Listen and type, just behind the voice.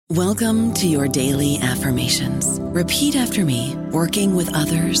Welcome to your daily affirmations. Repeat after me. Working with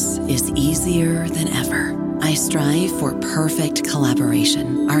others is easier than ever. I strive for perfect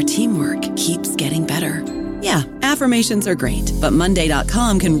collaboration. Our teamwork keeps getting better. Yeah, affirmations are great, but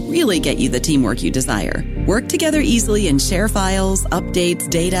Monday.com can really get you the teamwork you desire. Work together easily and share files, updates,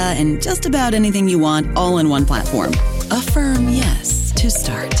 data, and just about anything you want all in one platform. Affirm yes to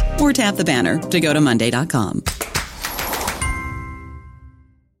start, or tap the banner to go to Monday.com.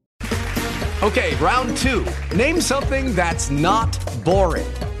 Okay, round two. Name something that's not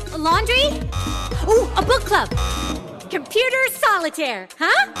boring. A laundry? Ooh, a book club. Computer solitaire,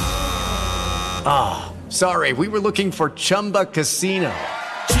 huh? Ah, sorry, we were looking for Chumba Casino.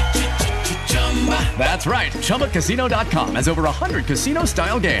 That's right, ChumbaCasino.com has over 100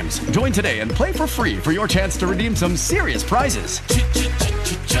 casino-style games. Join today and play for free for your chance to redeem some serious prizes.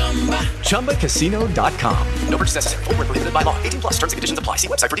 ChumbaCasino.com. No purchase necessary. Void where prohibited by law. 18+ terms and conditions apply. See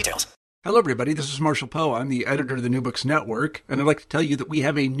website for details. Hello, everybody. This is Marshall Poe. I'm the editor of the New Books Network, and I'd like to tell you that we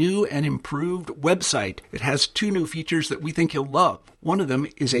have a new and improved website. It has two new features that we think you'll love. One of them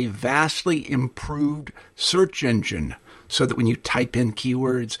is a vastly improved search engine, so that when you type in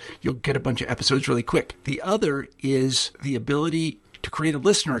keywords, you'll get a bunch of episodes really quick. The other is the ability to create a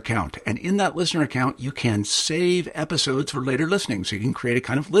listener account, and in that listener account, you can save episodes for later listening, so you can create a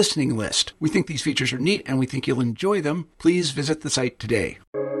kind of listening list. We think these features are neat, and we think you'll enjoy them. Please visit the site today.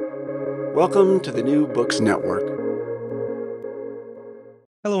 Welcome to the New Books Network.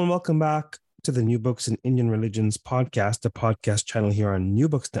 Hello and welcome back to the New Books in Indian Religions podcast, a podcast channel here on New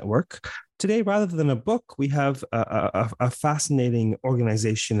Books Network. Today, rather than a book, we have a fascinating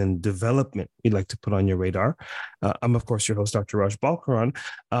organization and development we'd like to put on your radar. I'm, of course, your host, Dr. Raj Balkaran.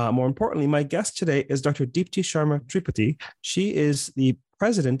 More importantly, my guest today is Dr. Deepti Sharma Tripathi. She is the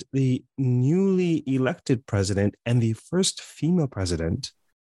president, the newly elected president, and the first female president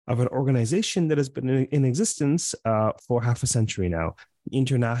of an organization that has been in existence for half a century now, the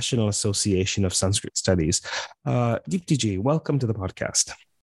International Association of Sanskrit Studies. Deepti ji, welcome to the podcast.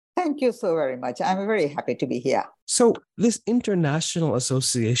 Thank you so very much. I'm very happy to be here. So this International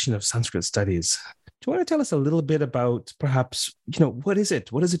Association of Sanskrit Studies, do you want to tell us a little bit about perhaps, what is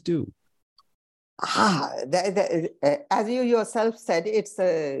it? What does it do? As you yourself said, it's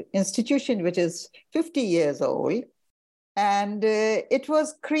an institution which is 50 years old. And it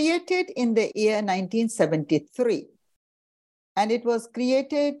was created in the year 1973. And it was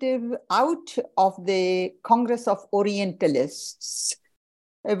created out of the Congress of Orientalists,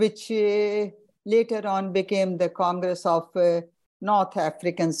 which later on became the Congress of North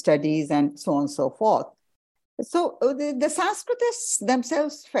African Studies and so on and so forth. So the Sanskritists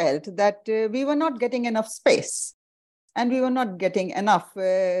themselves felt that we were not getting enough space and we were not getting enough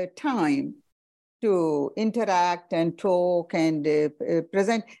time to interact and talk and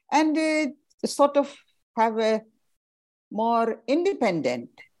present and sort of have a more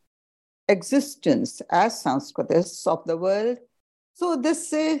independent existence as Sanskritists of the world. So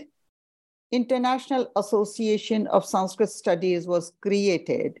this International Association of Sanskrit Studies was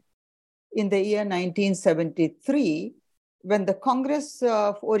created in the year 1973 when the Congress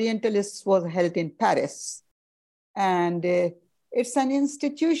of Orientalists was held in Paris. And it's an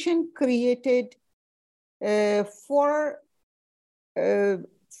institution created for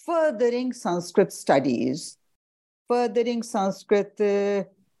furthering Sanskrit studies, furthering Sanskrit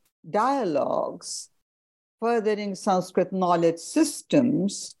dialogues, furthering Sanskrit knowledge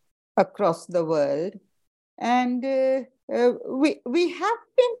systems across the world. And we have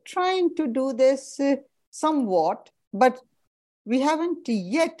been trying to do this somewhat, but we haven't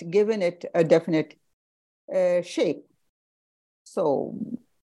yet given it a definite shape. So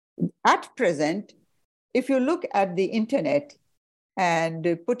at present, if you look at the internet and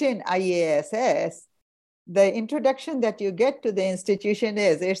put in IASS, the introduction that you get to the institution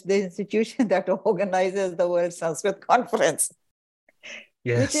is it's the institution that organizes the World Sanskrit Conference.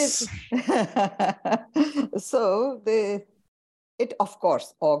 Yes. So it, of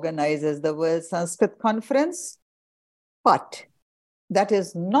course, organizes the World Sanskrit Conference, but that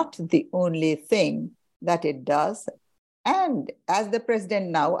is not the only thing that it does. And as the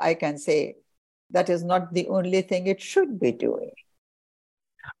president now, I can say that is not the only thing it should be doing.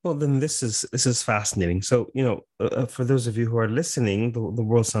 Well, then this is fascinating. So, for those of you who are listening, the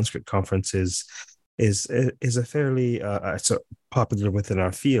World Sanskrit Conference is a fairly so popular within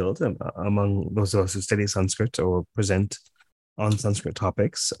our field among those of us who study Sanskrit or present on Sanskrit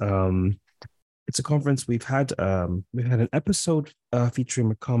topics. It's a conference we've had an episode featuring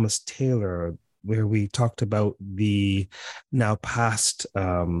McComas Taylor where we talked about the now past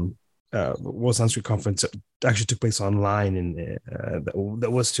World Sanskrit Conference actually took place online, and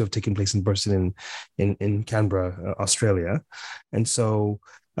that was to have taken place in person in Canberra, Australia. And so,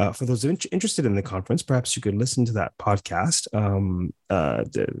 for those interested in the conference, perhaps you could listen to that podcast.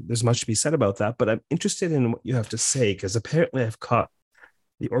 There's much to be said about that, but I'm interested in what you have to say, because apparently I've caught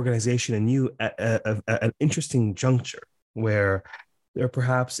the organization and you at an interesting juncture where there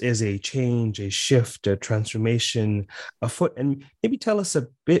perhaps is a change, a shift, a transformation afoot. And maybe tell us a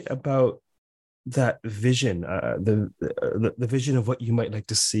bit about that vision, the vision of what you might like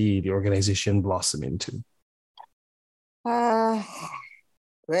to see the organization blossom into. Well,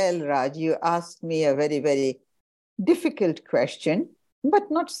 Raj, you asked me a very, very difficult question,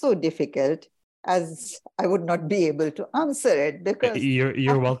 but not so difficult as I would not be able to answer it, because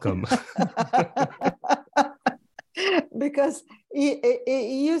you're welcome. Because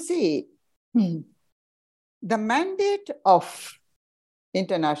you see, the mandate of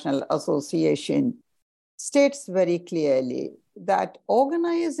International Association states very clearly that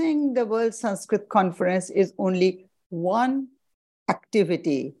organizing the World Sanskrit Conference is only one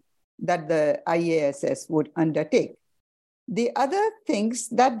activity that the IASS would undertake. The other things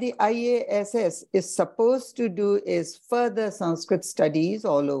that the IASS is supposed to do is further Sanskrit studies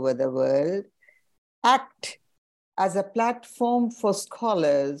all over the world, act as a platform for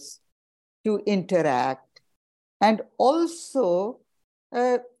scholars to interact, and also,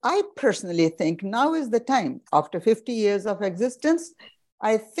 I personally think now is the time, after 50 years of existence,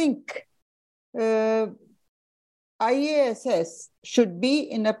 I think IASS should be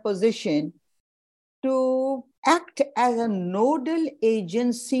in a position to act as a nodal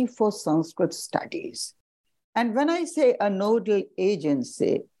agency for Sanskrit studies. And when I say a nodal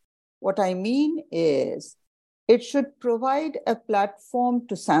agency, what I mean is it should provide a platform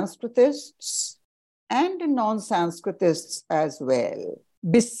to Sanskritists and non-Sanskritists as well.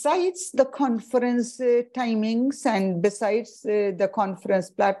 Besides the conference timings and besides the conference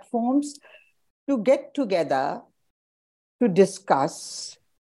platforms, to get together, to discuss,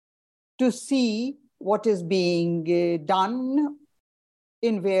 to see what is being done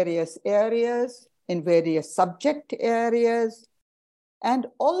in various areas, in various subject areas, and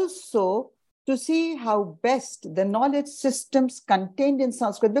also to see how best the knowledge systems contained in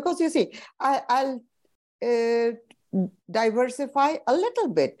Sanskrit. Because you see, I'll diversify a little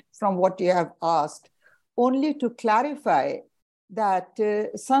bit from what you have asked, only to clarify that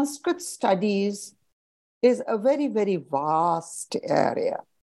Sanskrit studies is a very, very vast area.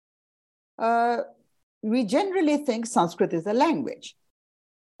 We generally think Sanskrit is a language.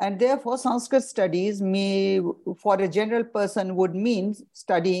 And therefore, Sanskrit studies for a general person would mean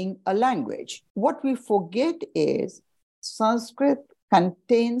studying a language. What we forget is Sanskrit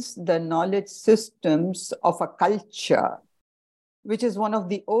contains the knowledge systems of a culture, which is one of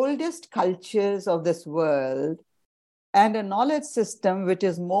the oldest cultures of this world, and a knowledge system which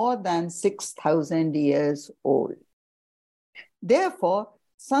is more than 6,000 years old. Therefore,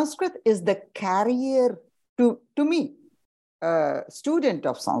 Sanskrit is the carrier to me, a student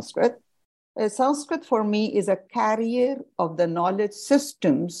of Sanskrit. Sanskrit for me is a carrier of the knowledge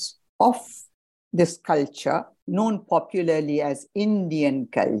systems of this culture, known popularly as Indian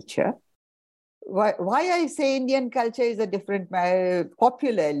culture. Why I say Indian culture is a different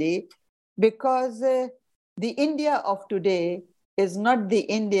popularly, because the India of today is not the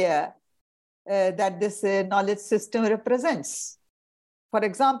India that this knowledge system represents. For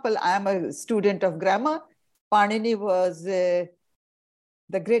example, I am a student of grammar. Panini was the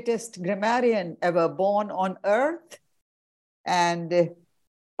greatest grammarian ever born on earth. And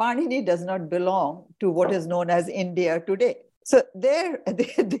Panini does not belong to what is known as India today. So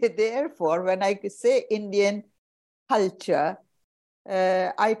therefore, when I say Indian culture,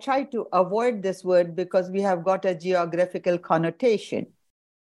 I try to avoid this word because we have got a geographical connotation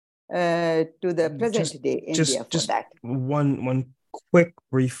to the present day India for that. One quick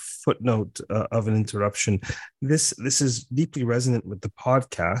brief footnote of an interruption. This is deeply resonant with the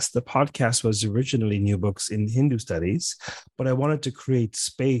podcast. The podcast was originally New Books in Hindu Studies, but I wanted to create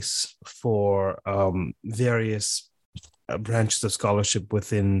space for various branches of scholarship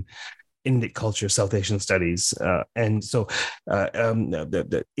within Indic culture, South Asian studies, and so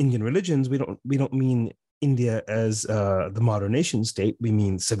the Indian religions. We don't mean India as the modern nation state. We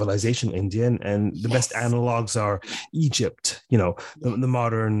mean civilization India, and the best analogs are Egypt. The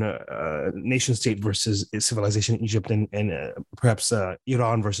modern nation state versus civilization Egypt, and perhaps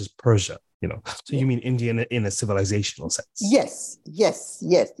Iran versus Persia. So you mean India in a civilizational sense? Yes.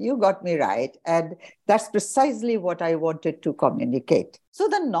 You got me right. And that's precisely what I wanted to communicate. So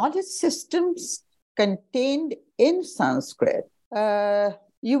the knowledge systems contained in Sanskrit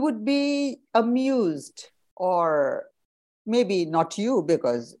you would be amused, or maybe not you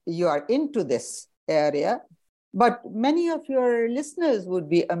because you are into this area, but many of your listeners would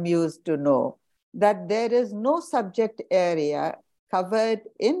be amused to know that there is no subject area covered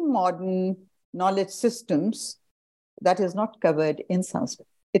in modern knowledge systems that is not covered in Sanskrit.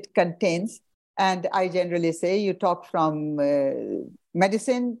 It contains, and I generally say, you talk from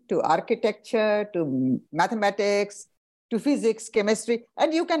medicine to architecture to mathematics to physics, chemistry,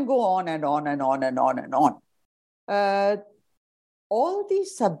 and you can go on and on and on and on and on. All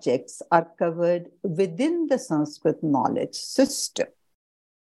these subjects are covered within the Sanskrit knowledge system.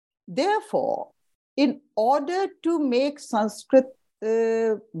 Therefore, in order to make Sanskrit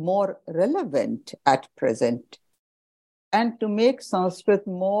more relevant at present, and to make Sanskrit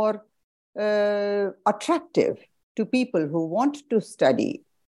more attractive to people who want to study,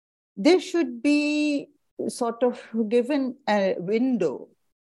 they should be sort of given a window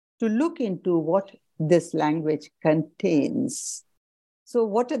to look into what this language contains. So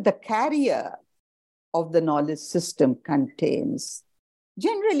what the carrier of the knowledge system contains.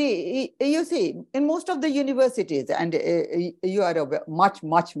 Generally, you see, in most of the universities, and you are a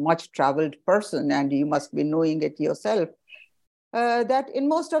much traveled person, and you must be knowing it yourself, that in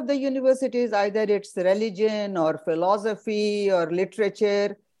most of the universities, either it's religion or philosophy or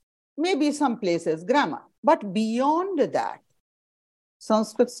literature, maybe some places grammar. But beyond that,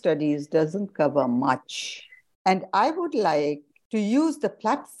 Sanskrit studies doesn't cover much. And I would like to use the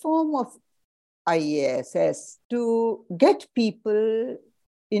platform of IASS to get people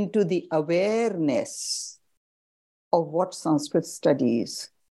into the awareness of what Sanskrit studies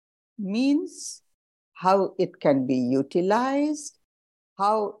means, how it can be utilized,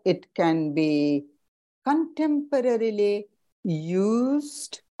 how it can be contemporarily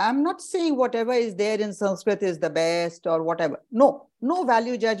used. I'm not saying whatever is there in Sanskrit is the best or whatever. No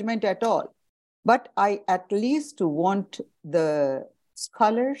value judgment at all. But I at least want the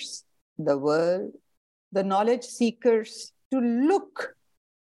scholars, the world, the knowledge seekers to look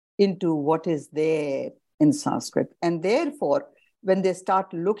into what is there in Sanskrit. And therefore, when they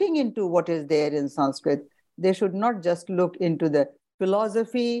start looking into what is there in Sanskrit, they should not just look into the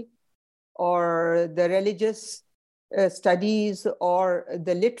philosophy or the religious studies or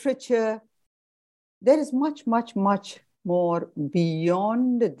the literature. There is much more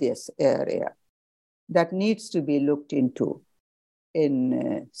beyond this area that needs to be looked into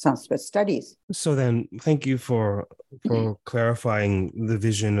in Sanskrit studies. So then, thank you for clarifying the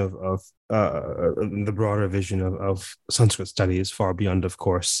vision of the broader vision of Sanskrit studies, far beyond, of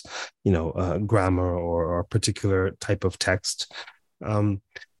course, grammar or a particular type of text.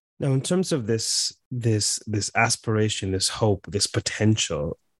 Now, in terms of this aspiration, this hope, this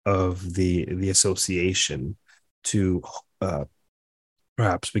potential of the association to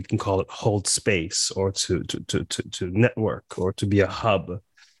perhaps we can call it hold space, or to network, or to be a hub,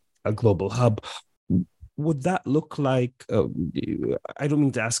 a global hub. Would that look like, I don't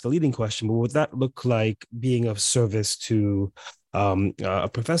mean to ask a leading question, but would that look like being of service to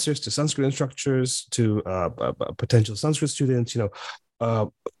professors, to Sanskrit instructors, to potential Sanskrit students?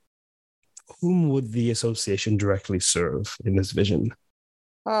 Whom would the association directly serve in this vision?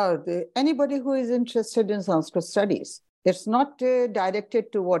 Anybody who is interested in Sanskrit studies. It's not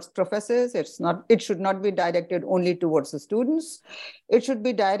directed towards professors. It should not be directed only towards the students. It should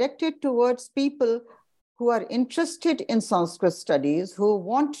be directed towards people who are interested in Sanskrit studies, who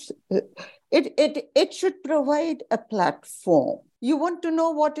want it should provide a platform. You want to know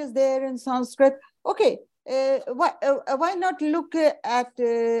what is there in Sanskrit? Okay, why not look at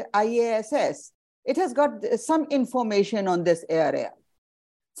IASS? It has got some information on this area.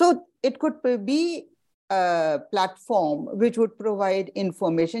 So it could be a platform which would provide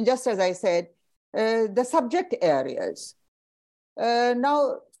information, just as I said, the subject areas.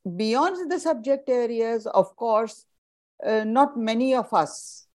 Now, beyond the subject areas, of course, not many of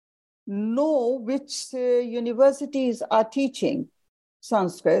us know which universities are teaching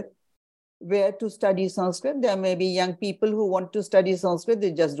Sanskrit, where to study Sanskrit. There may be young people who want to study Sanskrit,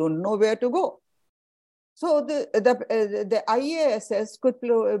 they just don't know where to go. So the IASS could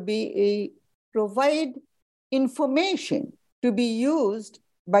provide information to be used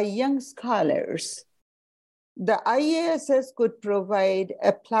by young scholars. The IASS could provide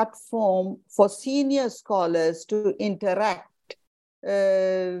a platform for senior scholars to interact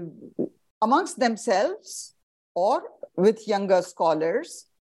amongst themselves or with younger scholars,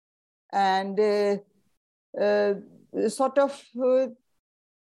 and sort of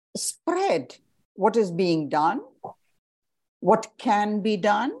spread what is being done, what can be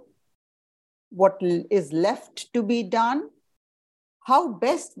done, what is left to be done, how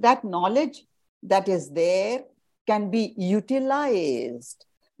best that knowledge that is there can be utilized.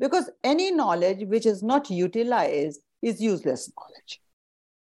 Because any knowledge which is not utilized is useless knowledge.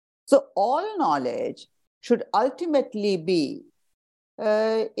 So all knowledge should ultimately be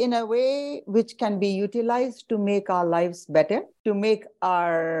in a way which can be utilized to make our lives better, to make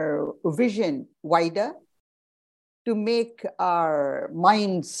our vision wider, to make our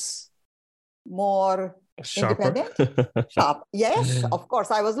minds more Sharper. independent, sharp. Yes, of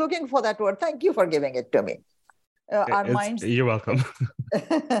course. I was looking for that word. Thank you for giving it to me. Our minds. You're welcome.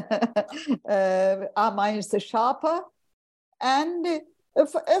 Our minds are sharper. And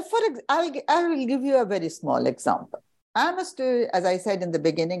I will give you a very small example. As I said in the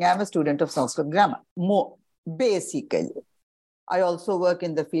beginning, I'm a student of Sanskrit grammar, more basically. I also work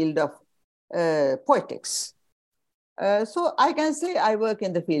in the field of poetics. So I can say I work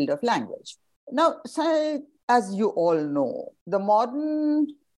in the field of language. Now, as you all know, the modern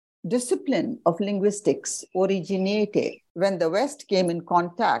discipline of linguistics originated when the West came in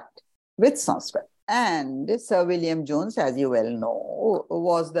contact with Sanskrit. And Sir William Jones, as you well know,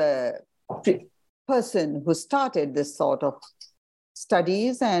 was the person who started this sort of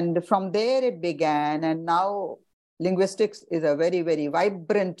studies. And from there it began. And now linguistics is a very, very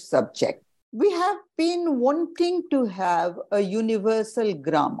vibrant subject. We have been wanting to have a universal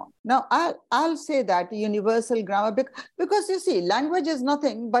grammar. Now, I'll say that universal grammar because you see, language is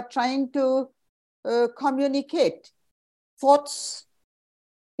nothing but trying to communicate thoughts,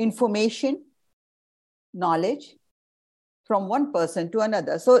 information, knowledge from one person to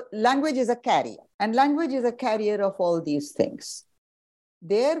another. So language is a carrier, and language is a carrier of all these things.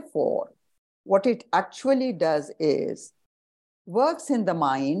 Therefore, what it actually does is works in the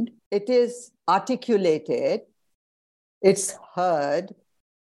mind, it is articulated, it's heard,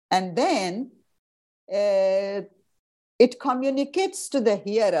 and then it communicates to the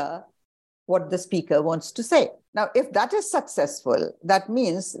hearer what the speaker wants to say. Now, if that is successful, that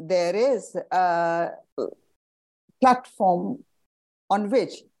means there is a platform on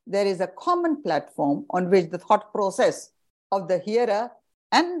which there is a common platform on which the thought process of the hearer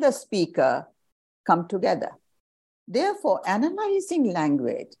and the speaker come together. Therefore, analyzing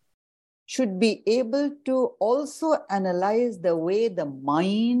language should be able to also analyze the way the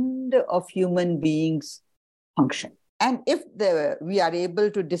mind of human beings function. And if we are able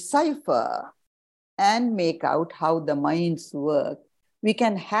to decipher and make out how the minds work, we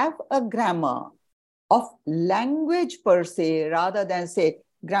can have a grammar of language per se, rather than say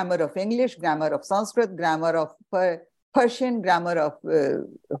grammar of English, grammar of Sanskrit, grammar of Persian, grammar of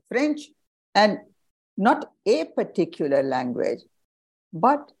French, and not a particular language,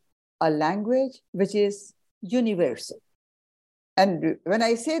 but a language which is universal. And when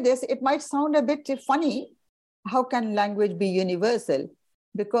I say this, it might sound a bit funny. How can language be universal?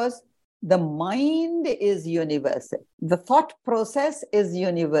 Because the mind is universal. The thought process is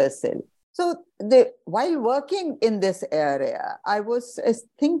universal. So while working in this area, I was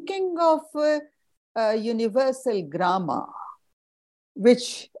thinking of universal grammar,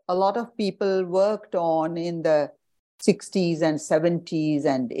 which a lot of people worked on in the 60s and 70s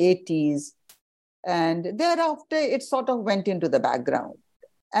and 80s. And thereafter, it sort of went into the background.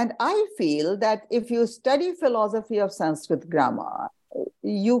 And I feel that if you study philosophy of Sanskrit grammar,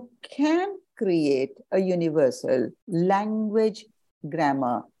 you can create a universal language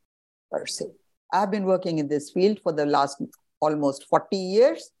grammar per se. I've been working in this field for the last almost 40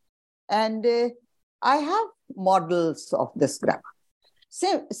 years, and I have models of this grammar.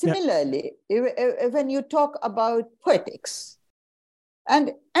 Similarly, when you talk about poetics,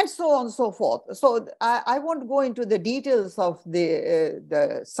 and so on and so forth. So I won't go into the details of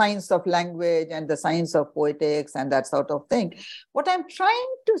the science of language and the science of poetics and that sort of thing. What I'm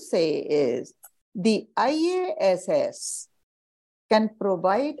trying to say is the IASS can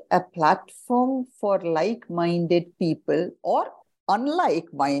provide a platform for like-minded people or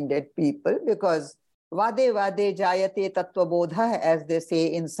unlike-minded people, because vade vade jayate tattva bodha, as they say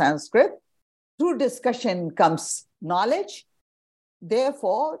in Sanskrit. Through discussion comes knowledge.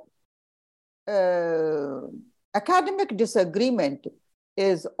 Therefore, academic disagreement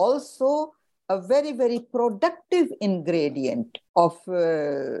is also a very, very productive ingredient of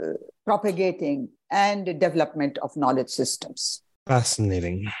propagating and development of knowledge systems.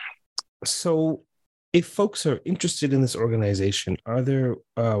 Fascinating. So if folks are interested in this organization, are there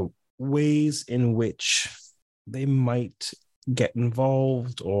ways in which they might get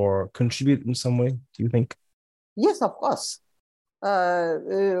involved or contribute in some way, do you think? Yes, of course.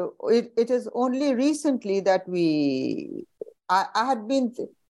 It is only recently that I had been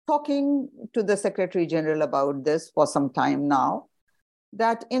talking to the Secretary General about this for some time now.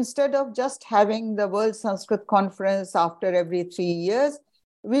 that instead of just having the World Sanskrit Conference after every 3 years,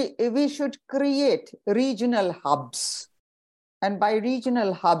 we should create regional hubs. And by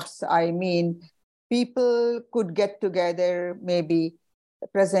regional hubs, I mean people could get together, maybe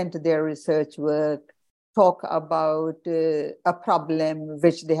present their research work, talk about a problem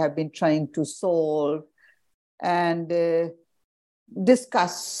which they have been trying to solve, and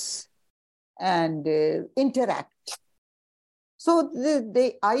discuss and interact. So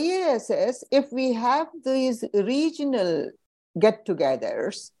the IASS, if we have these regional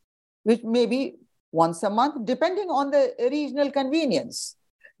get-togethers, which may be once a month, depending on the regional convenience,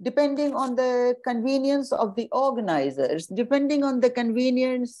 depending on the convenience of the organizers, depending on the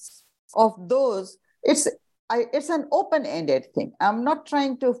convenience of those, it's an open-ended thing. I'm not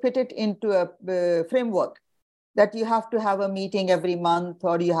trying to fit it into a framework that you have to have a meeting every month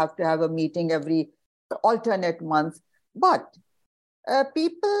or you have to have a meeting every alternate month. But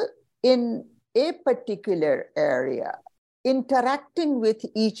people in a particular area interacting with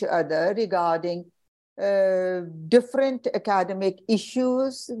each other regarding different academic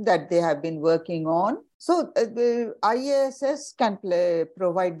issues that they have been working on. So the IASS can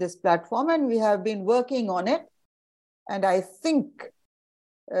provide this platform, and we have been working on it. And I think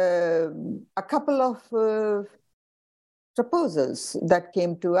a couple of proposals that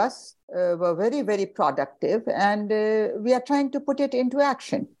came to us were very, very productive, and we are trying to put it into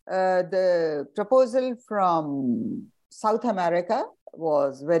action. The proposal from South America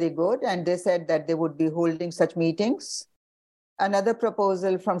was very good, and they said that they would be holding such meetings. Another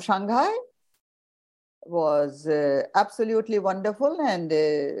proposal from Shanghai was absolutely wonderful, and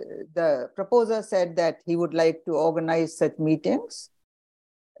the proposer said that he would like to organize such meetings.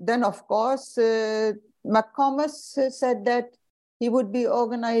 Then, of course, McComas said that he would be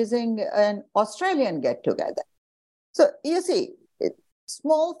organizing an Australian get-together. So you see,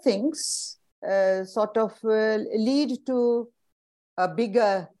 small things sort of lead to a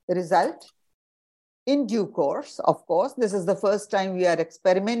bigger result in due course. Of course, this is the first time we are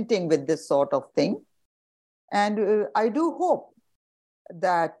experimenting with this sort of thing. And I do hope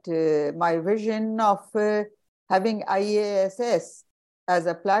that my vision of having IASS as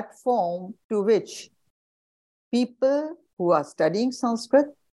a platform to which people who are studying Sanskrit,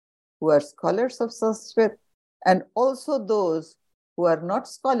 who are scholars of Sanskrit, and also those who are not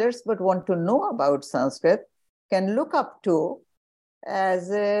scholars but want to know about Sanskrit can look up to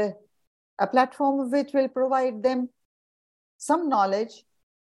as a platform which will provide them some knowledge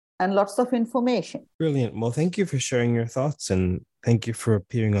and lots of information. Brilliant. Well, thank you for sharing your thoughts, and thank you for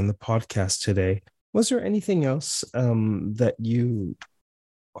appearing on the podcast today. Was there anything else that you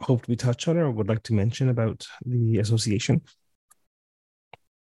hoped we touch on or would like to mention about the association?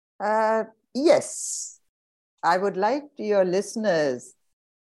 Yes. I would like your listeners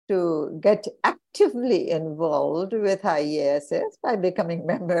to get actively involved with IASS by becoming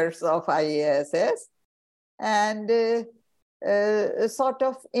members of IASS and sort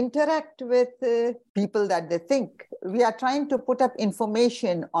of interact with people that they think. We are trying to put up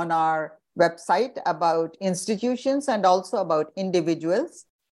information on our website about institutions and also about individuals.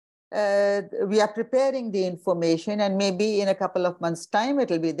 We are preparing the information, and maybe in a couple of months' time, it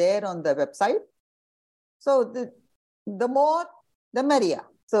will be there on the website. So the more, the merrier.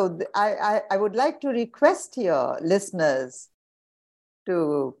 So I would like to request your listeners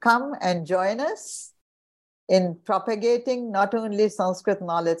to come and join us in propagating not only Sanskrit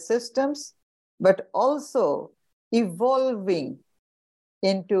knowledge systems, but also evolving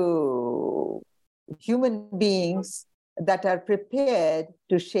into human beings that are prepared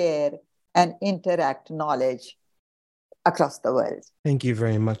to share and interact knowledge across the world. Thank you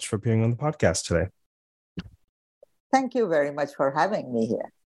very much for appearing on the podcast today. Thank you very much for having me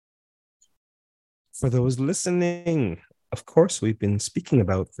here. For those listening, of course, we've been speaking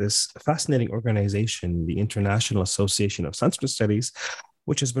about this fascinating organization, the International Association of Sanskrit Studies,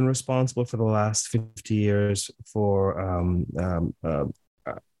 which has been responsible for the last 50 years for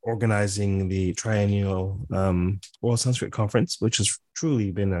organizing the triennial World Sanskrit Conference, which has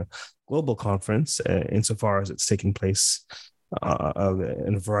truly been a global conference insofar as it's taking place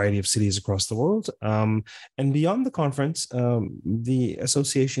in a variety of cities across the world. And beyond the conference, the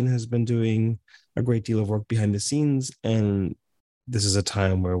association has been doing a great deal of work behind the scenes, and this is a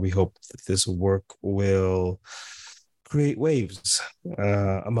time where we hope that this work will create waves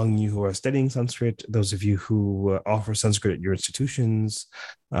among you who are studying Sanskrit, those of you who offer Sanskrit at your institutions.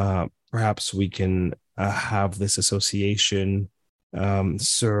 Perhaps we can have this association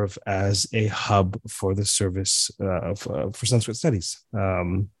serve as a hub for the service for Sanskrit studies,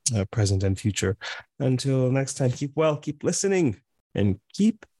 present and future. Until next time, keep well, keep listening. and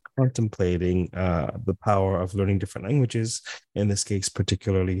keep contemplating the power of learning different languages, in this case,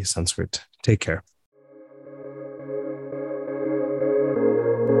 particularly Sanskrit. Take care.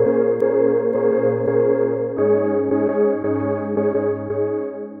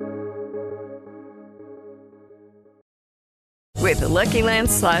 With the Lucky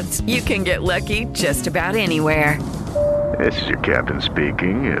Land Slots, you can get lucky just about anywhere. This is your captain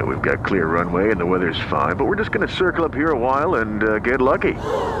speaking. We've got clear runway and the weather's fine, but we're just going to circle up here a while and get lucky.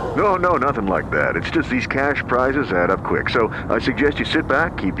 No, nothing like that. It's just these cash prizes add up quick. So I suggest you sit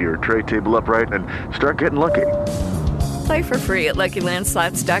back, keep your tray table upright, and start getting lucky. Play for free at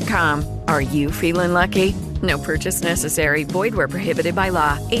LuckyLandSlots.com. Are you feeling lucky? No purchase necessary. Void where prohibited by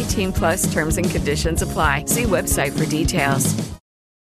law. 18+ terms and conditions apply. See website for details.